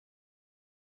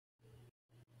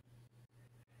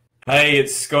Hey,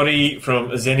 it's Scotty from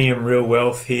Xenium Real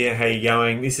Wealth here. How you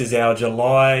going? This is our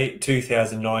July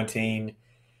 2019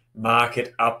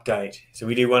 market update. So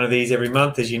we do one of these every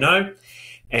month, as you know,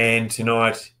 and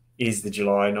tonight is the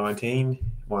July 19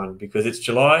 one because it's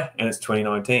July and it's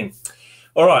 2019.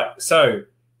 All right, so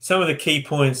some of the key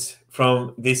points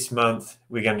from this month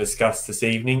we're going to discuss this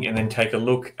evening and then take a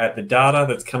look at the data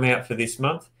that's come out for this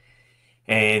month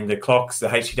and the clocks, the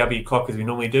HCW clock as we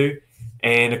normally do,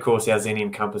 and of course our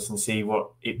Xenium compass and see what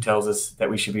it tells us that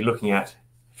we should be looking at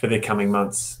for the coming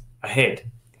months ahead.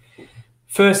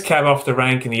 First cab off the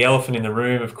rank and the elephant in the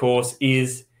room, of course,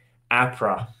 is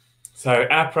APRA. So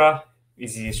APRA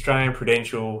is the Australian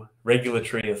Prudential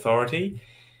Regulatory Authority.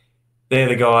 They're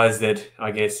the guys that, I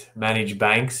guess, manage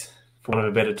banks, for want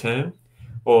of a better term,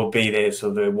 or be their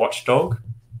sort of the watchdog.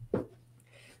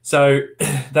 So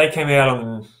they came out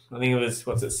on, I think it was,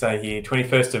 what's it say here,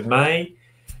 21st of May,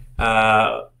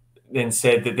 then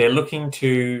said that they're looking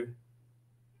to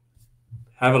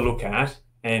have a look at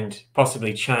and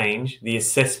possibly change the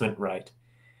assessment rate.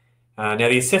 Now,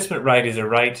 the assessment rate is a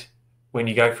rate when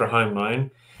you go for a home loan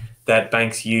that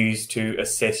banks use to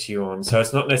assess you on. So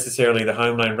it's not necessarily the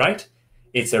home loan rate,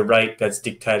 it's a rate that's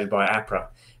dictated by APRA.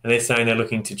 And they're saying they're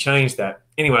looking to change that.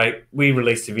 Anyway, we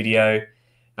released a video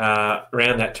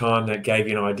around that time that gave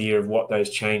you an idea of what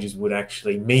those changes would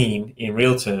actually mean in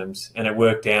real terms, and it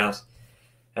worked out.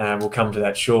 We'll come to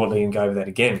that shortly and go over that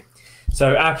again.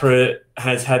 So APRA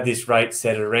has had this rate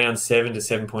set at around 7 to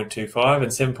 7.25,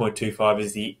 and 7.25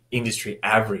 is the industry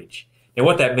average. Now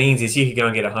what that means is you could go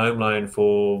and get a home loan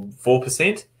for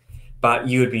 4%, but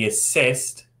you would be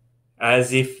assessed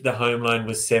as if the home loan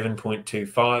was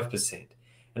 7.25%.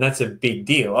 And that's a big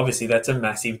deal. Obviously, that's a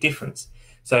massive difference.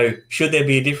 So should there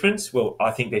be a difference? Well,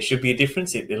 I think there should be a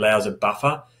difference. It allows a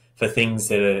buffer for things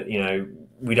that are,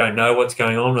 we don't know what's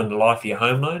going on in the life of your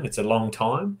home loan. It's a long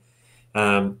time.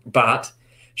 But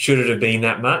should it have been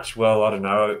that much? Well, I don't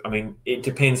know. I mean, it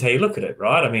depends how you look at it,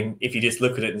 right? I mean, if you just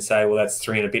look at it and say, well, that's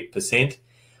 3 and a bit percent,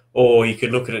 or you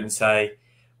could look at it and say,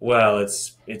 well,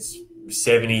 it's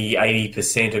 70,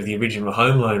 80% of the original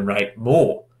home loan rate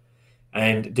more.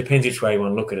 And it depends which way you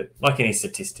want to look at it, like any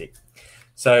statistic.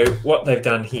 So what they've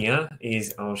done here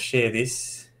is, I'll share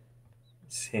this.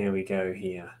 Here we go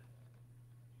here.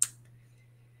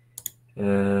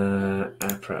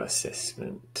 APRA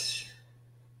assessment.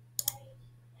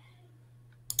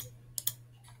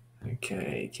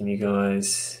 Okay, can you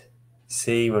guys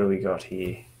see what do we got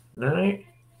here? No?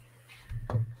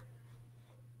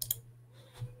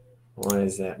 Why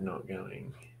is that not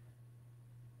going?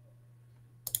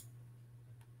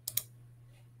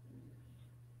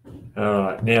 All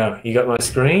right, now you got my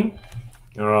screen?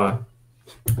 All right.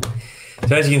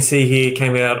 So as you can see here, it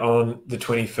came out on the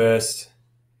 21st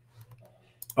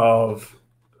of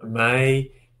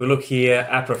May. We'll look here,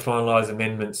 APRA finalised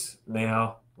amendments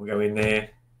now. We'll go in there.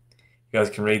 You guys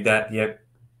can read that. Yep,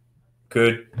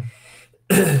 good.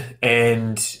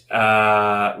 And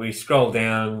we scroll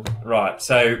down. Right,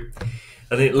 so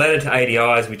I think letter to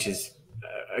ADIs, which is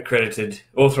accredited,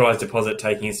 authorised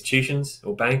deposit-taking institutions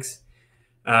or banks,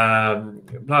 blah,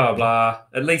 blah, blah,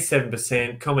 at least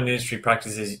 7%. Common industry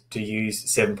practice is to use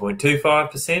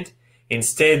 7.25%.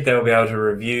 Instead, they'll be able to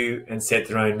review and set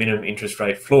their own minimum interest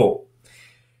rate floor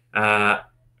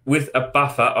with a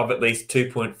buffer of at least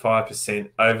 2.5%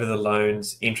 over the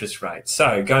loan's interest rate.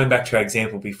 So going back to our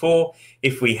example before,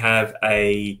 if we have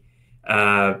a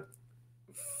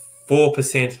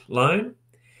 4% loan,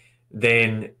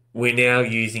 then we're now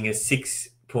using a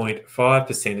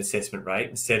 6.5% assessment rate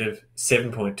instead of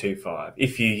 7.25.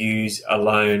 If you use a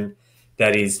loan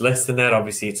that is less than that,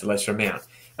 obviously it's a lesser amount.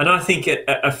 And I think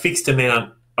a fixed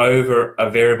amount over a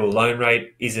variable loan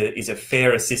rate is a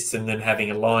fairer system than having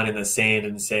a line in the sand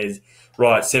and says,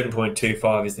 right,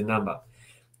 7.25 is the number.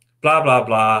 Blah, blah,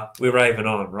 blah, we're raving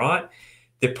on, right?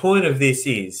 The point of this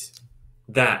is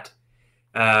that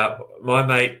my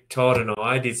mate Todd and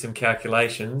I did some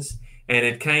calculations, and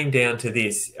it came down to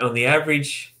this. On the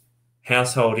average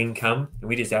household income, and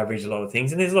we just average a lot of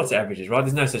things, and there's lots of averages, right?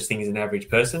 There's no such thing as an average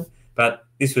person, but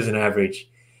this was an average.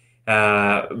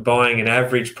 Buying an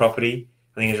average property,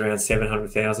 I think it's around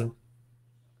 700,000.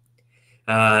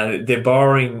 Their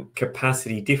borrowing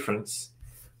capacity difference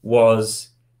was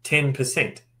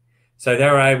 10%. So they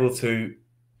were able to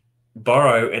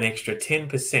borrow an extra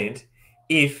 10%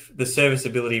 if the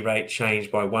serviceability rate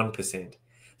changed by 1%.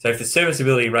 So if the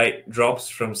serviceability rate drops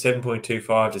from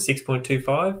 7.25 to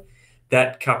 6.25,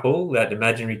 that couple, that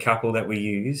imaginary couple that we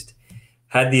used,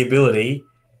 had the ability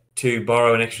to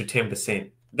borrow an extra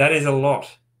 10%. That is a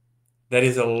lot. That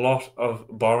is a lot of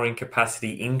borrowing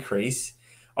capacity increase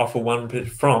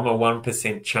from a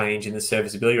 1% change in the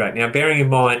serviceability rate. Now, bearing in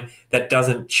mind that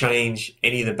doesn't change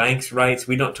any of the bank's rates.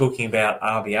 We're not talking about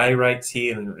RBA rates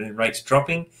here and rates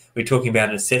dropping. We're talking about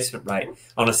an assessment rate.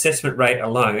 On assessment rate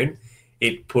alone,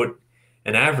 it put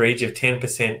an average of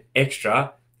 10%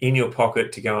 extra in your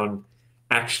pocket to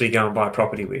actually go and buy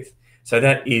property with. So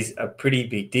that is a pretty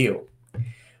big deal.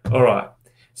 All right.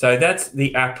 So that's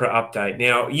the APRA update.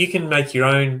 Now, you can make your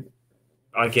own,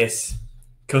 I guess,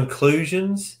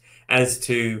 conclusions as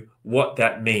to what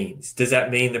that means. Does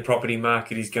that mean the property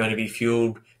market is going to be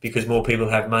fueled because more people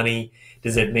have money?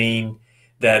 Does it mean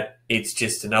that it's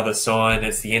just another sign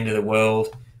it's the end of the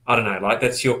world? I don't know. Like,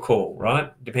 that's your call,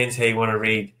 right? Depends how you want to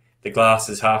read the glass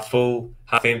is half full,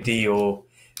 half empty, or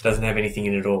doesn't have anything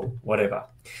in it all, whatever.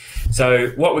 So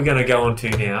what we're going to go on to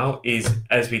now is,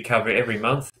 as we cover every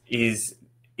month, is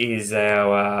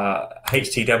our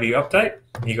HTW update.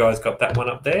 You guys got that one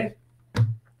up there.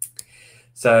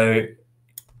 So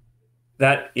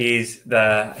that is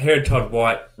the Herod Todd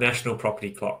White National Property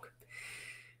Clock.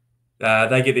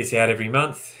 They get this out every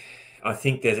month. I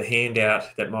think there's a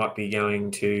handout that might be going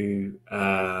to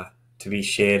be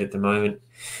shared at the moment.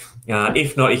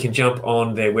 If not, you can jump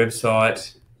on their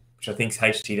website, which I think is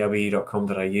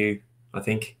htw.com.au. I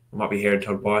think it might be Herod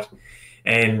Todd White,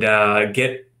 and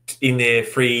get in their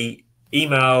free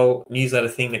email newsletter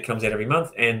thing that comes out every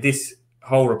month. And this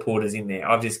whole report is in there.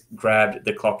 I've just grabbed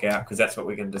the clock out because that's what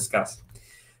we're going to discuss.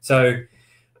 So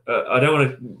I don't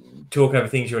want to talk over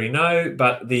things you already know,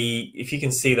 but if you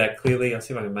can see that clearly, I'll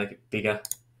see if I can make it bigger.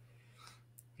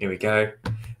 Here we go.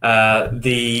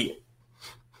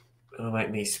 It'll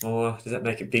make me smaller. Does that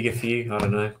make it bigger for you? I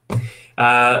don't know.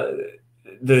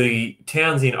 The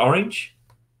towns in orange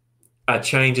are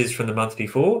changes from the month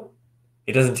before.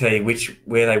 It doesn't tell you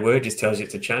where they were, it just tells you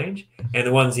it's a change. And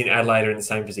the ones in Adelaide are in the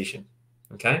same position.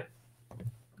 Okay?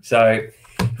 So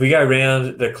if we go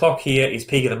around, the clock here is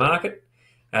peak of the market.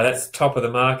 That's top of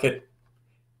the market,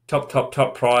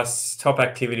 top price, top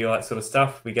activity, all that sort of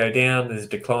stuff. We go down, there's a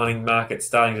declining market,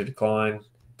 starting to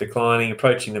declining,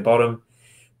 approaching the bottom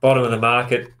of the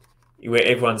market, where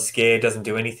everyone's scared, doesn't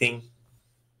do anything.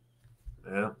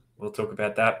 Well, we'll talk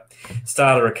about that.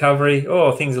 Start a recovery.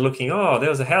 Oh, things are looking, there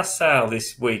was a house sale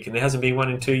this week and there hasn't been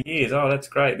one in 2 years. Oh, that's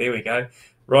great. There we go.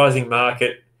 Rising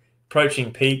market,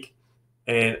 approaching peak,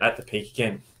 and at the peak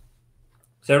again.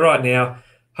 So right now,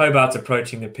 Hobart's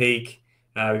approaching the peak.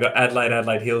 We've got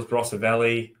Adelaide Hills, Barossa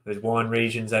Valley. There's wine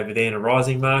regions over there in a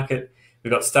rising market.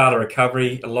 We've got start a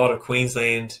recovery. A lot of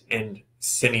Queensland and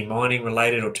semi-mining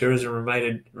related or tourism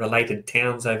related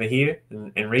towns over here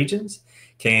and regions.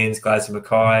 Cairns, Gladstone,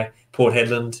 Mackay, Port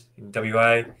Hedland in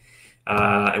WA,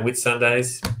 and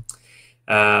Whitsundays.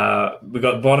 We've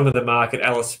got bottom of the market,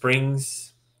 Alice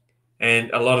Springs,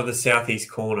 and a lot of the southeast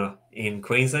corner in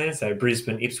Queensland, so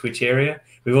Brisbane, Ipswich area.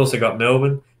 We've also got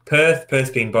Melbourne,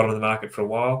 Perth's been bottom of the market for a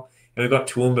while, and we've got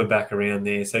Toowoomba back around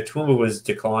there. So Toowoomba was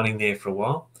declining there for a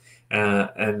while,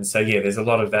 and so yeah, there's a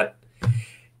lot of that,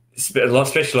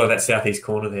 especially a lot of that southeast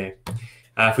corner there.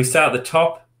 If we start at the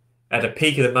top, at the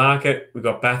peak of the market, we've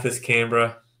got Bathurst,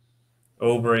 Canberra,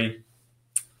 Albury,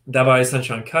 Dubbo,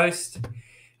 Sunshine Coast,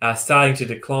 starting to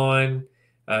decline,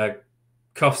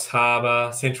 Coffs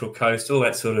Harbour, Central Coast, all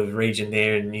that sort of region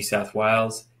there in New South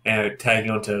Wales,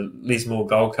 tagging on to Lismore,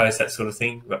 Gold Coast, that sort of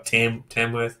thing. We've got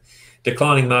Tamworth,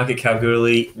 declining market,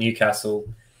 Kalgoorlie, Newcastle,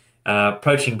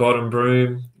 approaching bottom,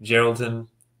 Broome, Geraldton,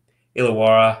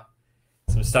 Illawarra,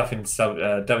 some stuff in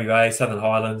WA, Southern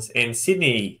Highlands, and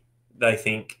Sydney, they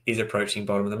think, is approaching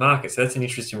bottom of the market. So that's an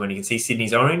interesting one. You can see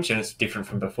Sydney's orange and it's different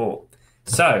from before.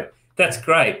 So that's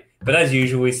great. But as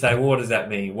usual, we say, well, what does that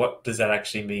mean? What does that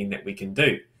actually mean that we can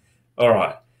do? All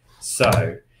right.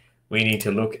 So we need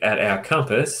to look at our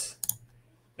compass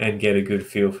and get a good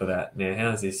feel for that. Now,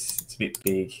 how's this? It's a bit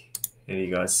big. How do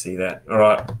you guys see that? All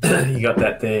right. You got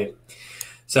that there.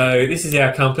 So this is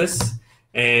our compass,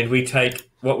 and we take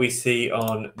what we see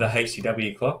on the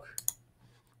HTW clock.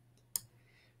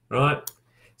 Right,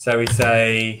 so we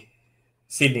say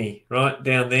Sydney, right,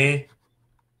 down there.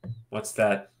 What's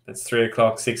that? That's 3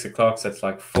 o'clock, 6 o'clock, so that's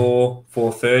like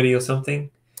 4:30 or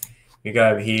something. We go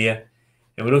over here,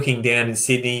 and we're looking down in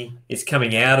Sydney. It's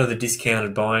coming out of the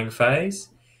discounted buying phase,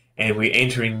 and we're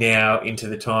entering now into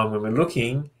the time when we're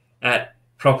looking at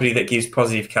property that gives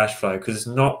positive cash flow, because it's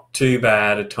not too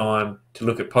bad a time to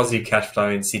look at positive cash flow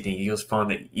in Sydney. You'll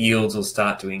find that yields will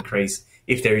start to increase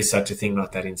if there is such a thing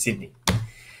like that in Sydney.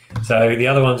 So the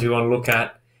other ones we want to look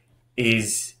at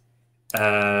is,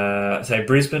 say,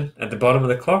 Brisbane at the bottom of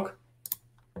the clock.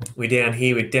 We're down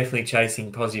here, we're definitely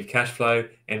chasing positive cash flow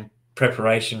and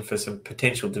preparation for some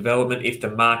potential development if the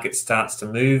market starts to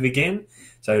move again.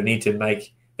 So we need to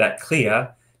make that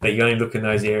clear that you only look in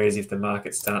those areas if the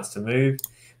market starts to move.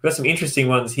 We've got some interesting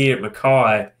ones here at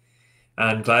Mackay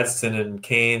and Gladstone and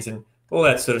Cairns and all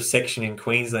that sort of section in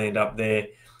Queensland up there.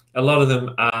 A lot of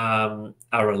them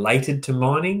are related to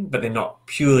mining, but they're not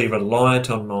purely reliant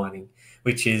on mining,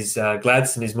 which is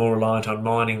Gladstone is more reliant on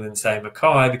mining than, say,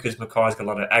 Mackay, because Mackay's got a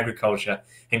lot of agriculture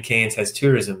and Cairns has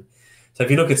tourism. So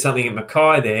if you look at something at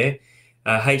Mackay there,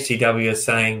 HTW is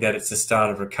saying that it's the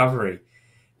start of recovery.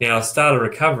 Now, a start of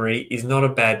recovery is not a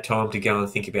bad time to go and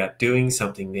think about doing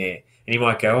something there. And you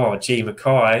might go, oh, gee,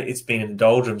 Mackay, it's been in the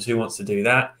doldrums. Who wants to do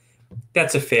that?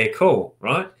 That's a fair call,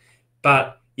 right?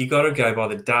 But you got to go by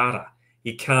the data.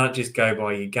 You can't just go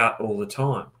by your gut all the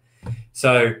time.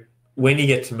 So when you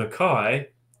get to Mackay,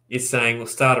 it's saying, well,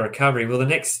 start a recovery. Well, the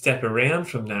next step around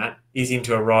from that is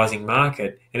into a rising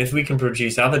market. And if we can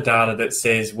produce other data that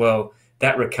says, well,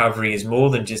 that recovery is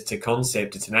more than just a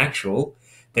concept, it's an actual,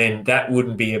 then that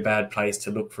wouldn't be a bad place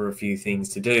to look for a few things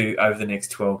to do over the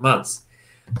next 12 months.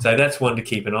 So that's one to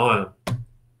keep an eye on.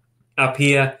 Up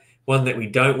here, one that we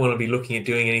don't want to be looking at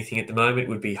doing anything at the moment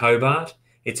would be Hobart.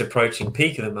 It's approaching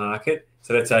peak of the market.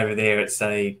 So that's over there at,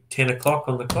 say, 10 o'clock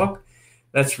on the clock.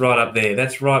 That's right up there.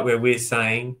 That's right where we're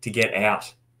saying to get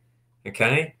out,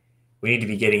 okay? We need to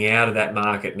be getting out of that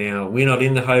market now. We're not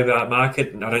in the Hobart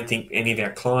market, and I don't think any of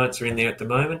our clients are in there at the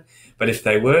moment. But if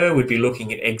they were, we'd be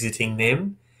looking at exiting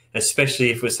them, especially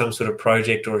if it was some sort of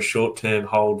project or a short-term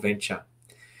hold venture.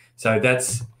 So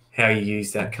that's how you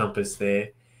use that compass there.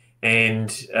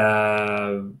 And where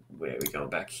are we going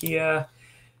back here?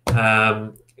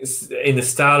 In the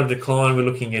start of decline, we're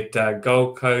looking at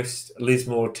Gold Coast,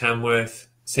 Lismore, Tamworth,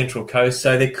 Central Coast.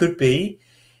 So there could be,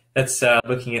 that's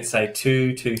looking at, say,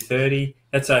 230.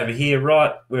 That's over here,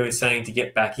 right where we're saying to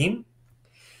get back in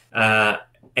and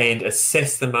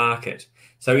assess the market.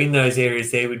 So in those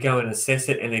areas there, we'd go and assess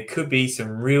it, and there could be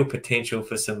some real potential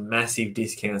for some massive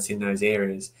discounts in those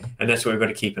areas. And that's what we've got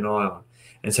to keep an eye on.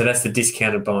 And so that's the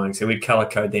discounted buying. So we'd colour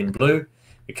code them blue,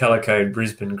 we colour code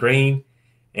Brisbane green,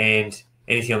 and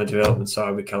anything on the development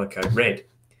side, we colour code red.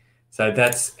 So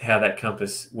that's how that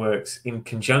compass works in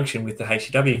conjunction with the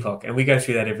HTW clock. And we go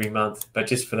through that every month, but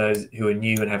just for those who are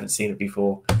new and haven't seen it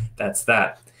before, that's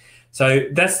that. So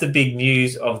that's the big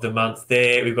news of the month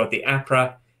there. We've got the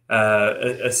APRA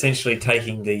essentially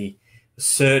taking the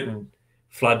certain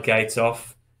floodgates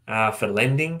off for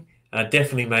lending,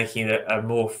 definitely making it a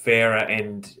more fairer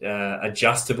and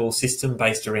adjustable system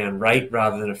based around rate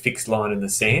rather than a fixed line in the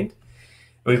sand.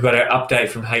 We've got our update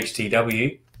from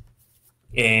HTW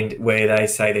and where they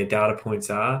say their data points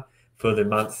are for the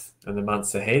month and the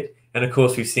months ahead. And of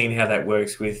course, we've seen how that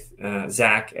works with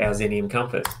Zach, our Xenium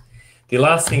compass. The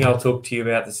last thing I'll talk to you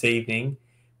about this evening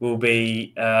will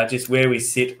be just where we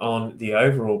sit on the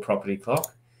overall property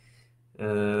clock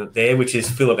there, which is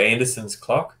Philip Anderson's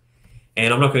clock.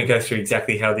 And I'm not going to go through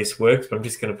exactly how this works, but I'm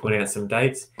just going to point out some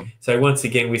dates. So once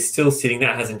again, we're still sitting,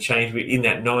 that hasn't changed, we're in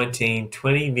that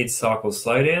 1920 mid-cycle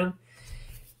slowdown.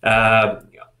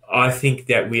 I think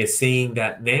that we are seeing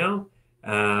that now,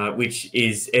 which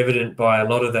is evident by a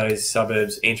lot of those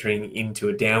suburbs entering into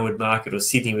a downward market, or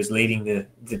Sydney was leading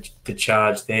the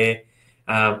charge there.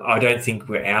 I don't think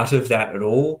we're out of that at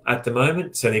all at the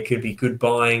moment. So there could be good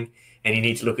buying, and you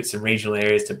need to look at some regional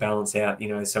areas to balance out, you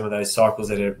know, some of those cycles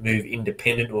that are move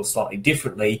independent or slightly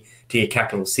differently to your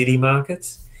capital city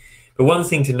markets. But one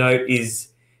thing to note is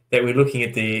that we're looking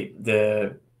at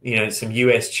the you know, some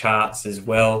US charts as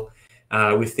well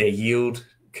with their yield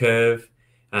curve,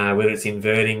 whether it's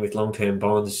inverting with long-term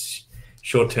bonds,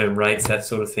 short-term rates, that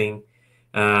sort of thing.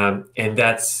 And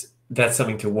that's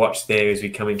something to watch there as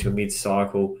we come into a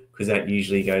mid-cycle, because that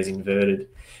usually goes inverted.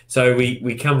 So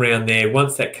we come around there.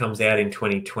 Once that comes out in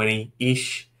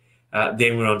 2020-ish,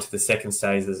 then we're on to the second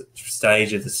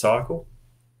stage of the cycle,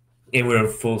 and we're in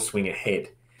full swing ahead.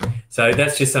 So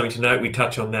that's just something to note. We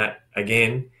touch on that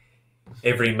again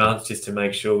every month just to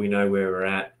make sure we know where we're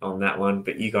at on that one,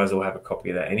 but you guys all have a copy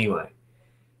of that anyway.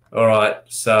 All right,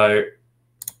 so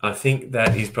I think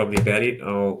that is probably about it.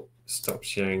 I'll stop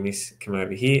sharing this, come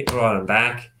over here. All right, I'm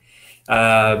back.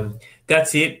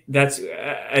 That's it. That's,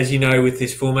 as you know, with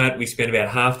this format, we spend about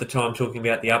half the time talking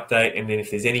about the update, and then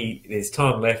if there's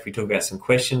time left, we talk about some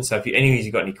questions. So if any of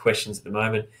you got any questions at the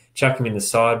moment, chuck them in the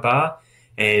sidebar,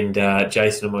 and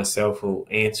Jason or myself will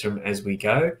answer them as we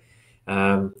go.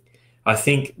 I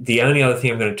think the only other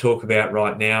thing I'm going to talk about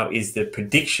right now is the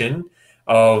prediction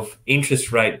of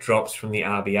interest rate drops from the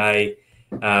RBA,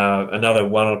 another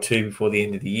one or two before the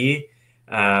end of the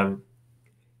year.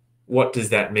 What does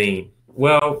that mean?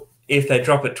 Well, if they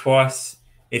drop it twice,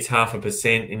 it's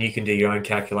 0.5%, and you can do your own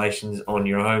calculations on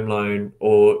your home loan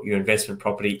or your investment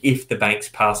property if the banks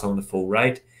pass on the full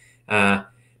rate.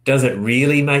 Does it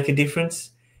really make a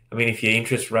difference? I mean, if your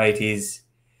interest rate is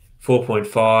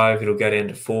 4.5, it'll go down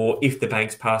to 4 if the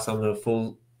banks pass on the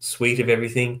full suite of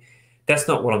everything. That's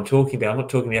not what I'm talking about. I'm not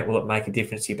talking about will it make a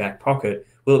difference to your back pocket?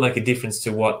 Will it make a difference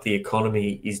to what the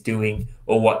economy is doing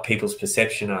or what people's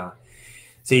perception are?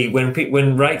 See,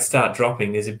 when rates start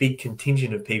dropping, there's a big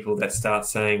contingent of people that start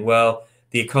saying, well,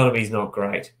 the economy's not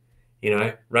great.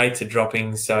 Rates are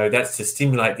dropping, so that's to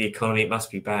stimulate the economy. It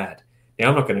must be bad. Now,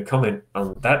 I'm not going to comment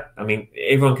on that. I mean,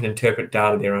 everyone can interpret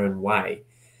data their own way.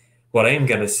 What I am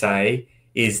going to say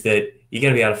is that you're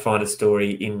going to be able to find a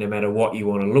story in no matter what you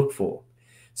want to look for.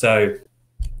 So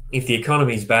if the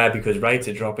economy is bad because rates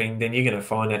are dropping, then you're going to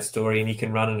find that story and you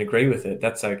can run and agree with it.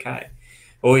 That's okay.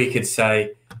 Or you could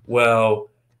say, well,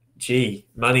 gee,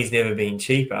 money's never been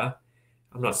cheaper.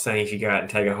 I'm not saying you should go out and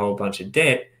take a whole bunch of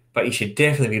debt, but you should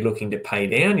definitely be looking to pay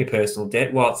down your personal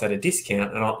debt while it's at a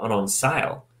discount and on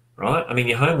sale, right? I mean,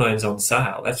 your home loan's on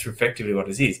sale. That's effectively what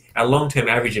it is. Our long-term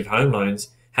average of home loans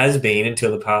has been,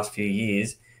 until the past few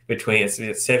years, between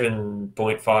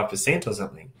 7.5% or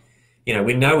something.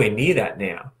 We're nowhere near that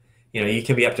now. You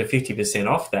can be up to 50%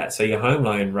 off that. So your home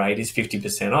loan rate is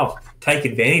 50% off. Take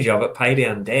advantage of it, pay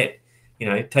down debt.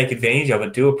 Take advantage of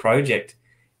it, do a project,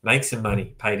 make some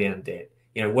money, pay down debt.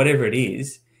 Whatever it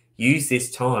is, use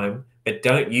this time, but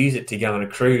don't use it to go and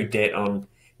accrue debt on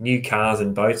new cars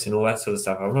and boats and all that sort of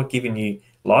stuff. I'm not giving you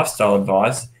lifestyle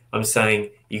advice. I'm saying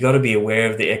you got to be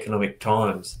aware of the economic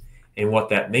times and what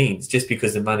that means. Just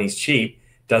because the money's cheap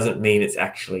doesn't mean it's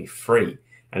actually free,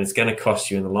 and it's going to cost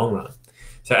you in the long run.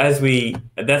 So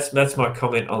that's my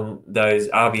comment on those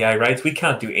RBA rates. We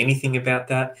can't do anything about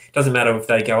that. It doesn't matter if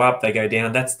they go up, they go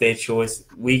down. That's their choice.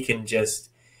 We can just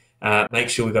make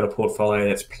sure we've got a portfolio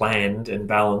that's planned and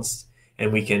balanced,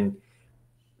 and we can,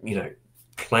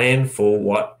 plan for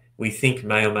what we think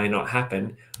may or may not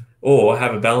happen, or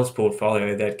have a balanced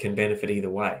portfolio that can benefit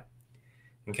either way.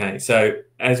 Okay, so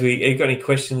have you got any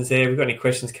questions there? Have we got any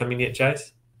questions coming yet,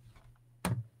 Chase?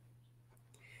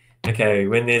 Okay,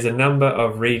 when there's a number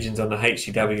of regions on the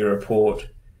HCW report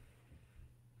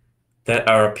that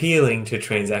are appealing to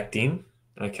transact in,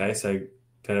 okay, so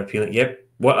that are appealing, yep.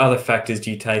 What other factors do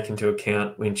you take into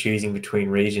account when choosing between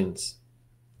regions?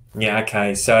 Yeah,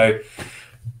 okay, so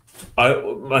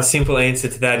my simple answer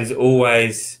to that is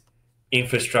always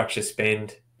infrastructure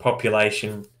spend,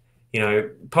 population.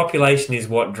 Population is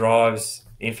what drives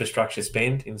infrastructure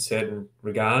spend in certain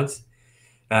regards.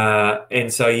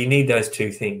 And so you need those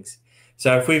two things.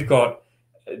 So if we've got,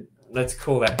 let's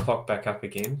call that clock back up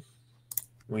again.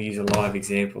 We'll use a live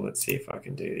example. Let's see if I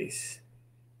can do this.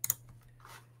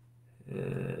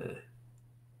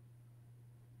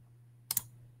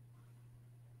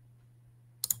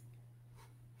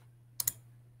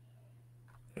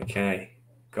 Okay,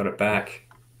 got it back.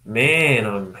 Man,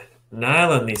 I'm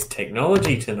nailing this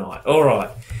technology tonight. All right.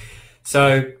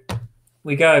 So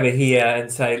we go over here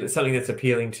and say something that's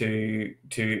appealing to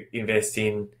invest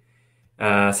in,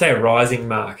 say, a rising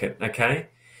market, okay?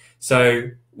 So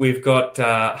we've got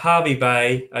Hervey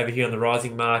Bay over here on the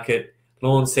rising market,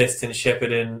 Launceston,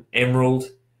 Shepparton, Emerald,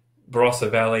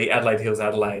 Barossa Valley, Adelaide Hills,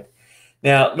 Adelaide.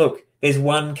 Now, look, there's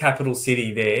one capital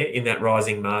city there in that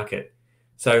rising market.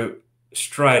 So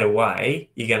straight away,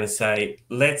 you're going to say,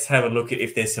 let's have a look at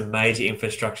if there's some major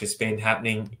infrastructure spend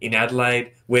happening in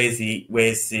Adelaide. Where's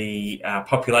the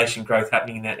population growth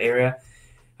happening in that area?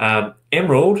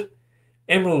 Emerald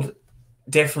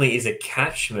definitely is a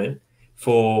catchment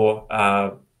for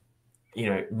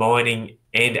mining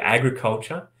and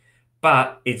agriculture,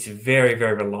 but it's very,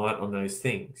 very reliant on those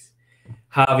things.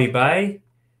 Hervey Bay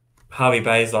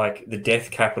is like the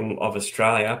death capital of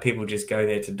Australia. People just go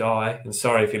there to die. And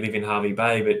sorry if you live in Hervey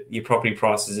Bay, but your property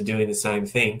prices are doing the same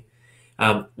thing.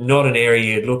 Not an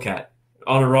area you'd look at.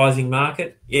 On a rising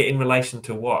market, yeah, in relation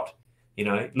to what?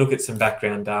 Look at some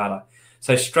background data.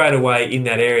 So straight away in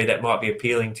that area that might be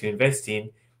appealing to invest in,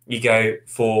 you go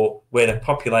for where the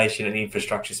population and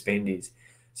infrastructure spend is.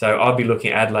 So I'd be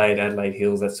looking at Adelaide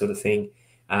Hills, that sort of thing.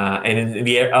 And in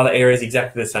the other areas,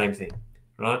 exactly the same thing,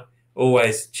 right?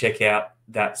 Always check out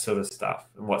that sort of stuff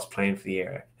and what's planned for the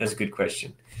area. That's a good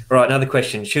question. All right, another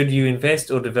question. Should you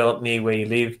invest or develop near where you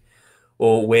live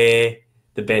or where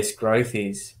the best growth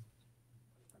is?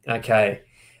 Okay,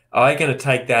 I'm going to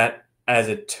take that as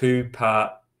a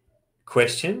two-part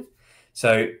question.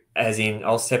 So as in,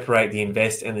 I'll separate the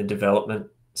invest and the development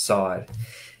side.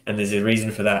 And there's a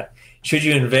reason for that. Should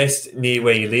you invest near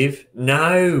where you live?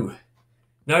 No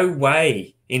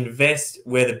way. Invest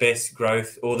where the best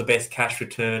growth or the best cash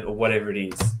return or whatever it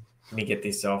is. Let me get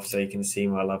this off so you can see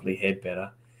my lovely head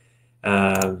better.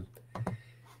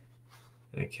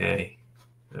 Okay.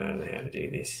 I don't know how to do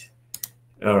this.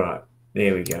 All right,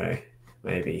 there we go.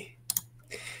 Maybe.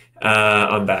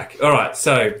 I'm back. All right,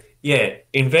 so yeah,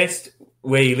 invest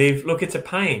where you live. Look, it's a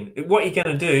pain. What you're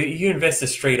going to do, you invest a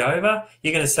street over,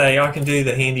 you're going to say, I can do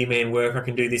the handyman work, I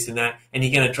can do this and that, and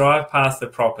you're going to drive past the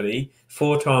property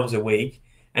 4 times a week,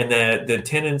 and the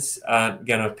tenants are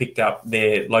going to have picked up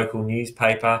their local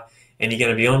newspaper, and you're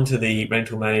going to be on to the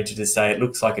rental manager to say it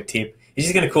looks like a tip. It's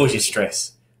just going to cause you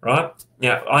stress, right?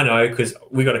 Now, I know because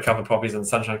we've got a couple of properties on the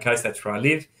Sunshine Coast, that's where I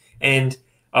live, and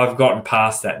I've gotten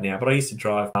past that now, but I used to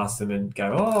drive past them and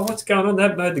go, oh, what's going on?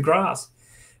 They've mowed the grass.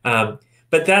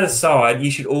 But that aside, you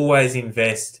should always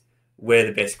invest where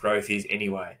the best growth is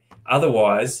anyway.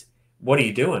 Otherwise, what are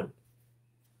you doing?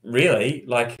 Really?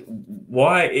 Like,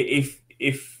 why,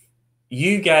 if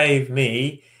you gave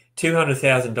me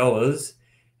 $200,000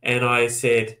 and I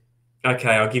said, okay,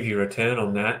 I'll give you a return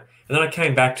on that, and then I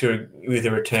came back with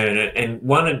a return, and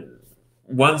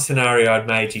one scenario I'd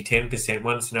made you 10%,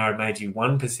 one scenario I'd made you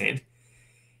 1%,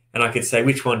 and I could say,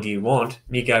 which one do you want?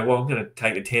 And you go, well, I'm going to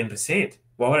take the 10%.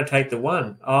 Why would I take the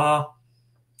 1? Well,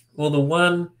 the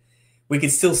 1, we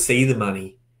could still see the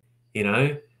money,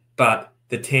 but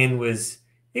the 10 was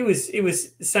the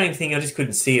same thing. I just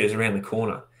couldn't see it. It was around the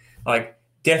corner. Like,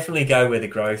 definitely go where the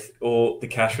growth or the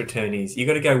cash return is. You've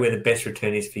got to go where the best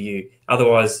return is for you.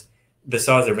 Otherwise,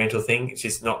 besides the rental thing, it's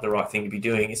just not the right thing to be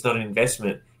doing. It's not an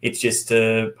investment. It's just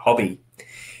a hobby.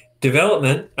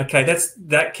 Development, okay,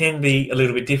 that can be a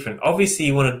little bit different. Obviously,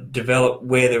 you want to develop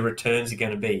where the returns are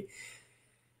going to be.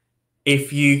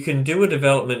 If you can do a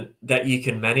development that you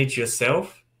can manage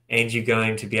yourself and you're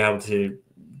going to be able to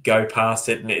go past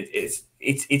it, and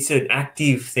it's an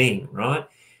active thing, right?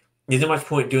 There's not much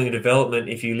point doing a development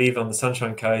if you live on the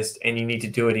Sunshine Coast and you need to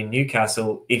do it in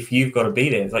Newcastle if you've got to be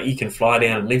there. It's like, you can fly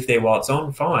down and live there while it's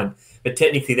on, fine. But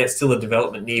technically, that's still a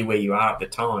development near where you are at the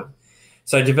time.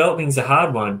 So developing is a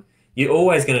hard one. You're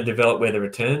always going to develop where the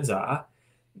returns are,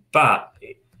 but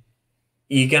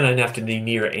you're going to have to be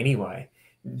near it anyway.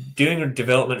 Doing a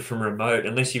development from remote,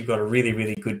 unless you've got a really,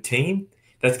 really good team,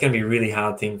 that's going to be a really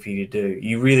hard thing for you to do.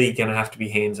 You're really going to have to be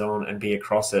hands-on and be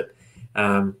across it.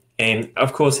 And,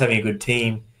 of course, having a good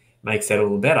team makes that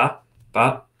all better.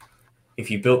 But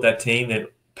if you built that team, then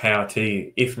power to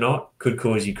you. If not, could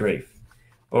cause you grief.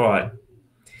 All right.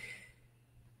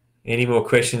 Any more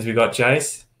questions we got,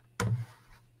 Jace?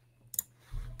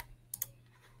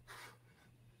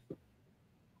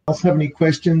 Else have any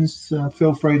questions,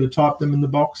 feel free to type them in the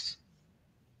box.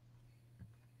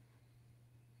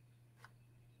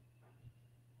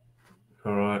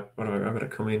 All right. What have I got? I've got a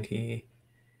comment here.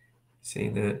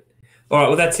 Seeing that. All right,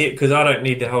 well, that's it, because I don't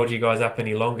need to hold you guys up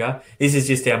any longer. This is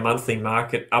just our monthly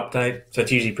market update, so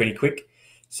it's usually pretty quick.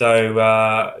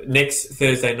 So next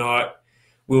Thursday night,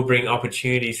 we'll bring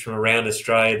opportunities from around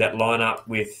Australia that line up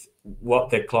with what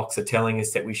the clocks are telling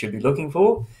us that we should be looking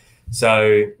for.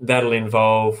 So that'll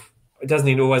involve, it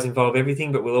doesn't always involve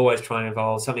everything, but we'll always try and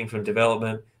involve something from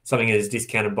development, something that is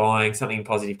discounted buying, something in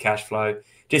positive cash flow,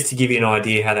 just to give you an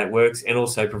idea how that works, and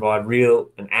also provide real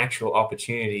and actual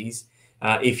opportunities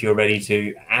if you're ready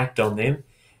to act on them,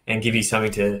 and give you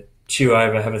something to chew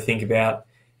over, have a think about,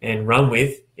 and run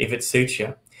with if it suits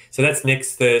you. So that's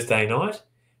next Thursday night.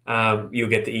 You'll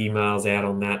get the emails out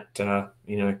on that,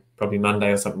 probably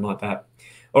Monday or something like that.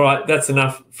 All right, that's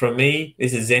enough from me.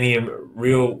 This is Xenium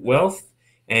Real Wealth.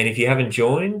 And if you haven't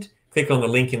joined, click on the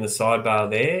link in the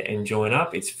sidebar there and join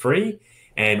up. It's free.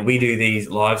 And we do these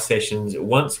live sessions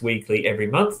once weekly every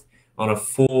month on a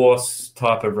 4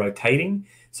 type of rotating.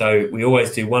 So we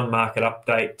always do 1 market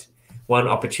update, 1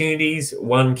 opportunities,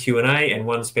 1 Q&A, and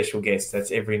 1 special guest.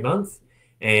 That's every month.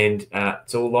 And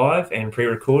it's all live and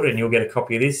pre-recorded, and you'll get a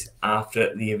copy of this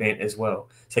after the event as well.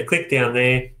 So click down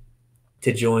there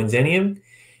to join Xenium.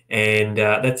 And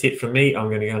that's it from me. I'm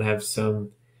going to go and have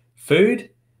some food.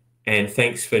 And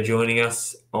thanks for joining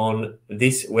us on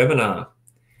this webinar.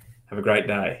 Have a great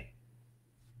day.